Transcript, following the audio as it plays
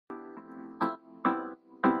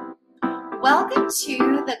Welcome to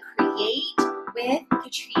the Create with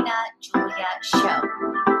Katrina Julia show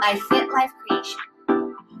by Fit Life Creation,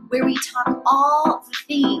 where we talk all the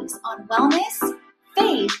things on wellness,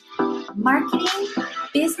 faith, marketing,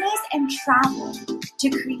 business, and travel to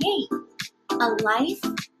create a life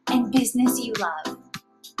and business you love.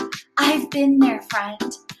 I've been there,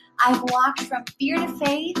 friend. I've walked from fear to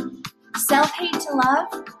faith, self-hate to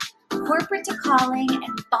love, corporate to calling,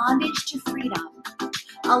 and bondage to freedom,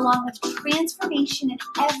 along with transformation in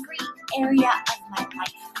every area of my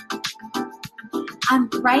life. I'm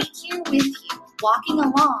right here with you, walking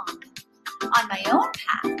along on my own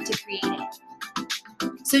path to creating.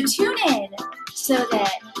 So tune in so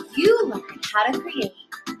that you learn how to create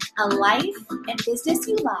a life and business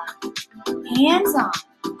you love, hands-on.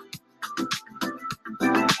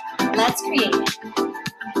 Let's create it.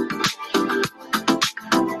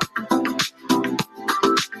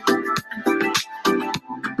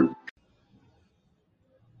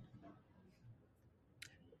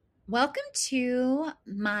 Welcome to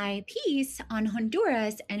my piece on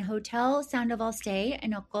Honduras and Hotel Sandoval stay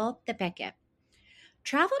in Ocotepeque.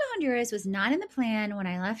 Travel to Honduras was not in the plan when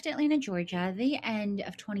I left Atlanta, Georgia, at the end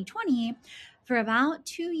of 2020 for about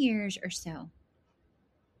 2 years or so.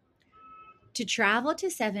 To travel to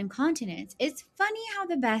 7 continents, it's funny how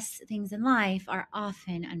the best things in life are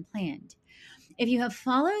often unplanned. If you have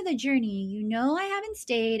followed the journey, you know I haven't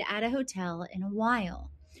stayed at a hotel in a while.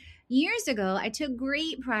 Years ago, I took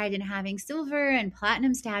great pride in having silver and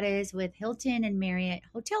platinum status with Hilton and Marriott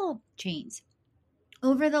hotel chains.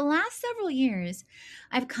 Over the last several years,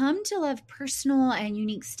 I've come to love personal and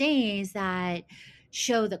unique stays that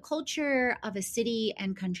show the culture of a city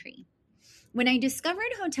and country. When I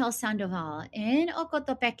discovered Hotel Sandoval in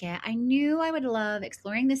Ocotepeque, I knew I would love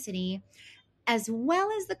exploring the city as well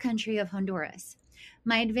as the country of Honduras.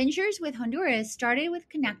 My adventures with Honduras started with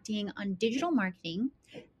connecting on digital marketing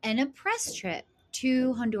and a press trip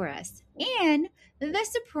to Honduras and the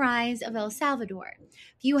surprise of El Salvador.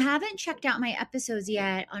 If you haven't checked out my episodes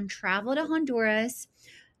yet on travel to Honduras,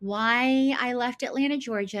 why I left Atlanta,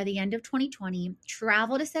 Georgia at the end of 2020,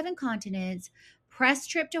 travel to 7 continents, press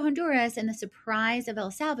trip to Honduras, and the surprise of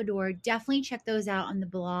El Salvador, definitely check those out on the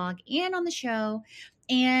blog and on the show.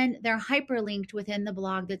 And they're hyperlinked within the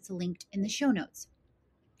blog that's linked in the show notes.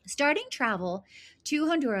 Starting travel to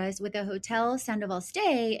Honduras with a Hotel Sandoval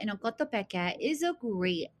stay in Ocotepeque is a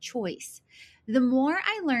great choice. The more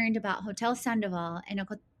I learned about Hotel Sandoval and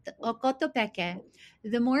Ocotepeque,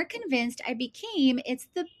 the more convinced I became it's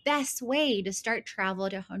the best way to start travel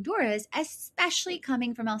to Honduras, especially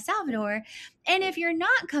coming from El Salvador. And if you're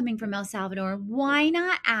not coming from El Salvador, why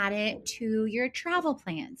not add it to your travel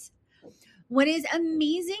plans? What is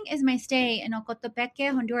amazing is my stay in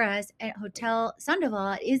Ocotepeque, Honduras at Hotel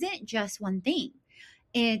Sandoval isn't just one thing.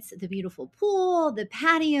 It's the beautiful pool, the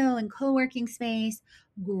patio and co-working space,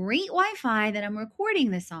 great Wi-Fi that I'm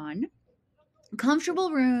recording this on,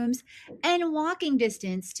 comfortable rooms, and walking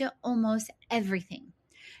distance to almost everything.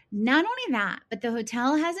 Not only that, but the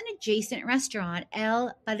hotel has an adjacent restaurant,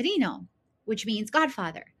 El Padrino, which means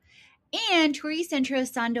Godfather, and Turicentro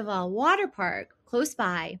Sandoval Water Park close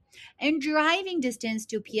by, and driving distance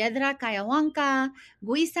to Piedra Cayahuanca,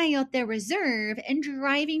 Guisayote Reserve, and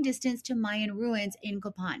driving distance to Mayan ruins in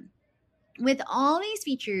Copan. With all these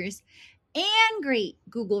features and great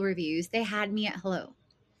Google reviews, they had me at hello.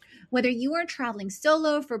 Whether you are traveling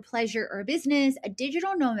solo for pleasure or business, a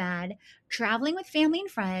digital nomad, traveling with family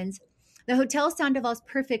and friends, the Hotel Sandoval is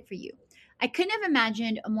perfect for you. I couldn't have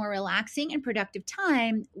imagined a more relaxing and productive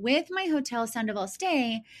time with my Hotel Sandoval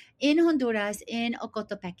stay in Honduras in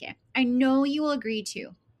Ocotepeque. I know you will agree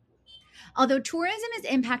too. Although tourism is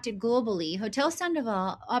impacted globally, Hotel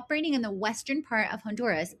Sandoval, operating in the western part of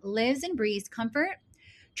Honduras, lives and breathes comfort,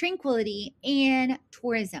 tranquility, and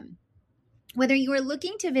tourism. Whether you are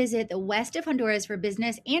looking to visit the west of Honduras for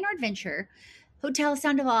business and adventure, Hotel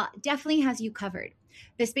Sandoval definitely has you covered.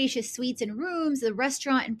 The spacious suites and rooms, the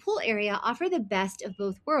restaurant and pool area offer the best of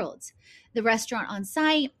both worlds. The restaurant on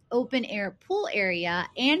site, open air pool area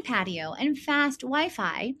and patio, and fast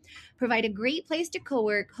Wi-Fi provide a great place to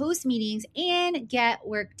co-work, host meetings, and get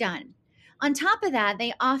work done. On top of that,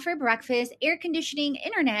 they offer breakfast, air conditioning,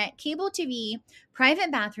 internet, cable TV, private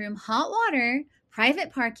bathroom, hot water,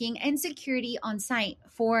 private parking, and security on site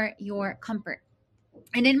for your comfort.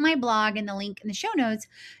 And in my blog and the link in the show notes,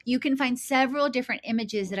 you can find several different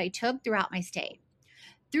images that I took throughout my stay.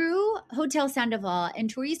 Through Hotel Sandoval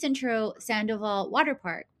and Turicentro Sandoval Water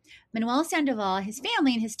Park, Manuel Sandoval, his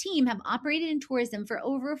family, and his team have operated in tourism for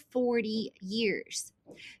over 40 years.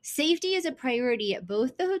 Safety is a priority at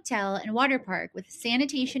both the hotel and water park, with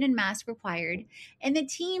sanitation and masks required, and the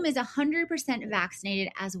team is 100%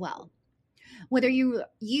 vaccinated as well. Whether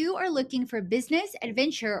you are looking for business,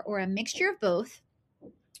 adventure, or a mixture of both,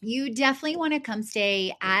 you definitely want to come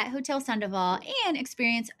stay at Hotel Sandoval and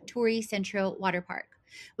experience Torre Centro Water Park.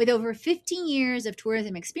 With over 15 years of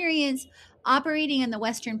tourism experience, operating in the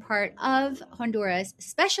western part of Honduras,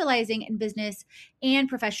 specializing in business and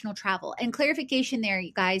professional travel. And clarification there,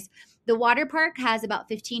 you guys, the water park has about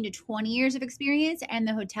 15 to 20 years of experience, and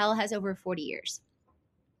the hotel has over 40 years.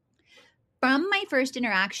 From my first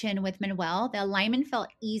interaction with Manuel, the alignment felt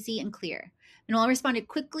easy and clear. Manuel responded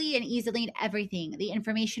quickly and easily to everything. The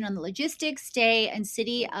information on the logistics, stay, and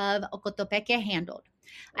city of Ocotepeque handled.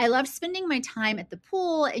 I loved spending my time at the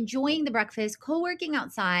pool, enjoying the breakfast, co-working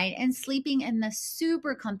outside, and sleeping in the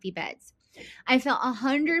super comfy beds. I felt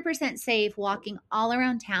 100% safe walking all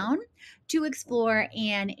around town to explore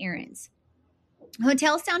and errands.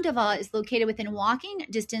 Hotel Sandoval is located within walking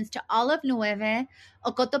distance to all of Nueve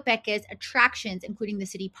Ocotepeque's attractions, including the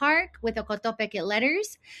city park with Ocotepeque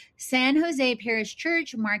letters, San Jose Parish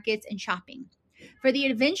Church, markets, and shopping. For the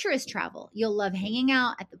adventurous travel, you'll love hanging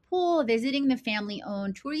out at the pool, visiting the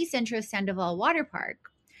family-owned Torre Centro Sandoval Water Park,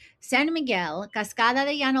 San Miguel, Cascada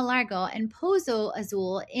de Llano Largo, and Pozo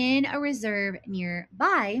Azul in a reserve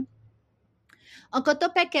nearby.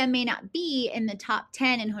 Ocotepeque may not be in the top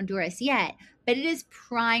 10 in Honduras yet, but it is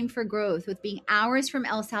primed for growth, with being hours from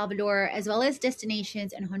El Salvador, as well as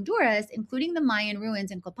destinations in Honduras, including the Mayan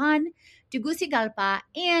ruins in Copan, Tegucigalpa,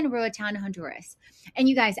 and Roatan, Honduras. And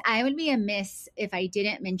you guys, I would be amiss if I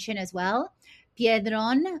didn't mention as well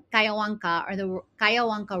Piedron Cayahuanca, or the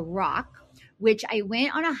Cayahuanca Rock, which I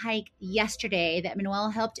went on a hike yesterday that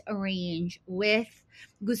Manuel helped arrange with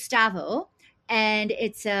Gustavo. And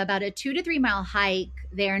it's about a 2 to 3 mile hike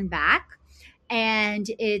there and back. And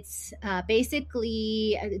it's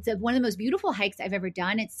basically, it's one of the most beautiful hikes I've ever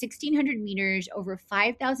done. It's 1,600 meters, over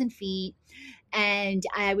 5,000 feet. And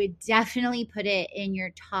I would definitely put it in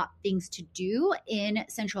your top things to do in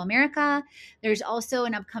Central America. There's also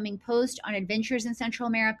an upcoming post on adventures in Central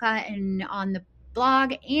America and on the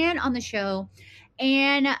blog and on the show,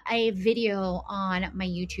 and a video on my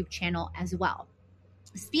YouTube channel as well.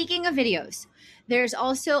 Speaking of videos, there's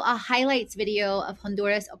also a highlights video of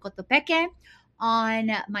Honduras Ocotepeque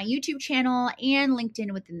on my YouTube channel and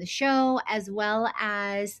LinkedIn within the show, as well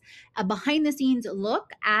as a behind the scenes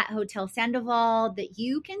look at Hotel Sandoval that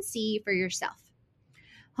you can see for yourself.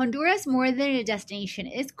 Honduras, more than a destination,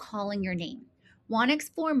 is calling your name. Want to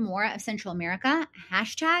explore more of Central America?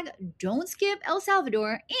 Hashtag don't skip El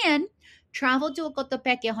Salvador and travel to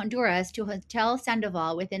Ocotepeque, Honduras to Hotel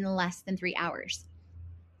Sandoval within less than 3 hours.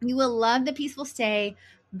 You will love the peaceful stay,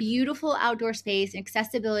 beautiful outdoor space, and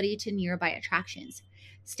accessibility to nearby attractions.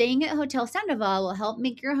 Staying at Hotel Sandoval will help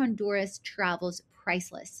make your Honduras travels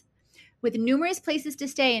priceless. With numerous places to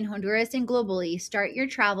stay in Honduras and globally, start your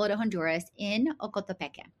travel to Honduras in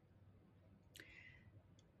Ocotepeque.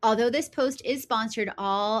 Although this post is sponsored,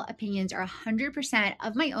 all opinions are 100%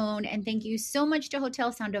 of my own. And thank you so much to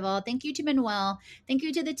Hotel Sandoval. Thank you to Manuel. Thank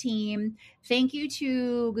you to the team. Thank you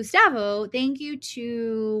to Gustavo. Thank you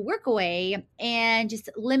to Workaway, and just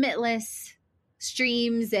limitless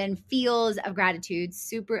streams and feels of gratitude.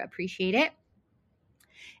 Super appreciate it.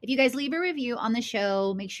 If you guys leave a review on the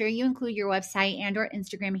show, make sure you include your website and or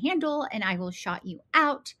Instagram handle, and I will shout you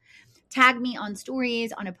out. Tag me on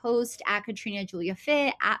stories, on a post at Katrina Julia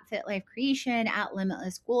Fit, at Fit Life Creation, at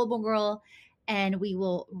Limitless Global Girl, and we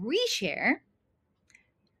will reshare.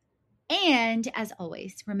 And as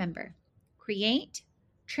always, remember, create,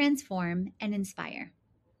 transform, and inspire.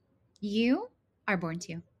 You are born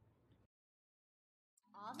to.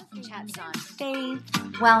 All the chats on faith,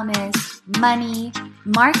 wellness, money,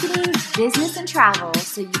 marketing, business, and travel,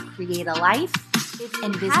 so you create a life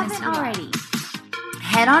and business you already.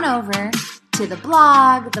 Head on over to the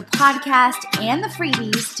blog, the podcast, and the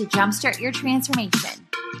freebies to jumpstart your transformation.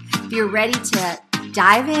 If you're ready to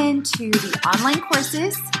dive into the online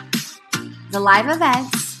courses, the live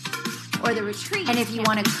events, or the retreat, and if you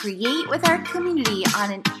want to create with our community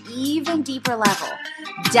on an even deeper level,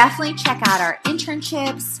 definitely check out our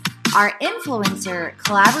internships, our influencer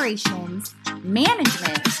collaborations,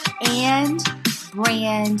 management, and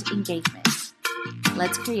brand engagements.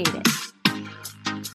 Let's create it.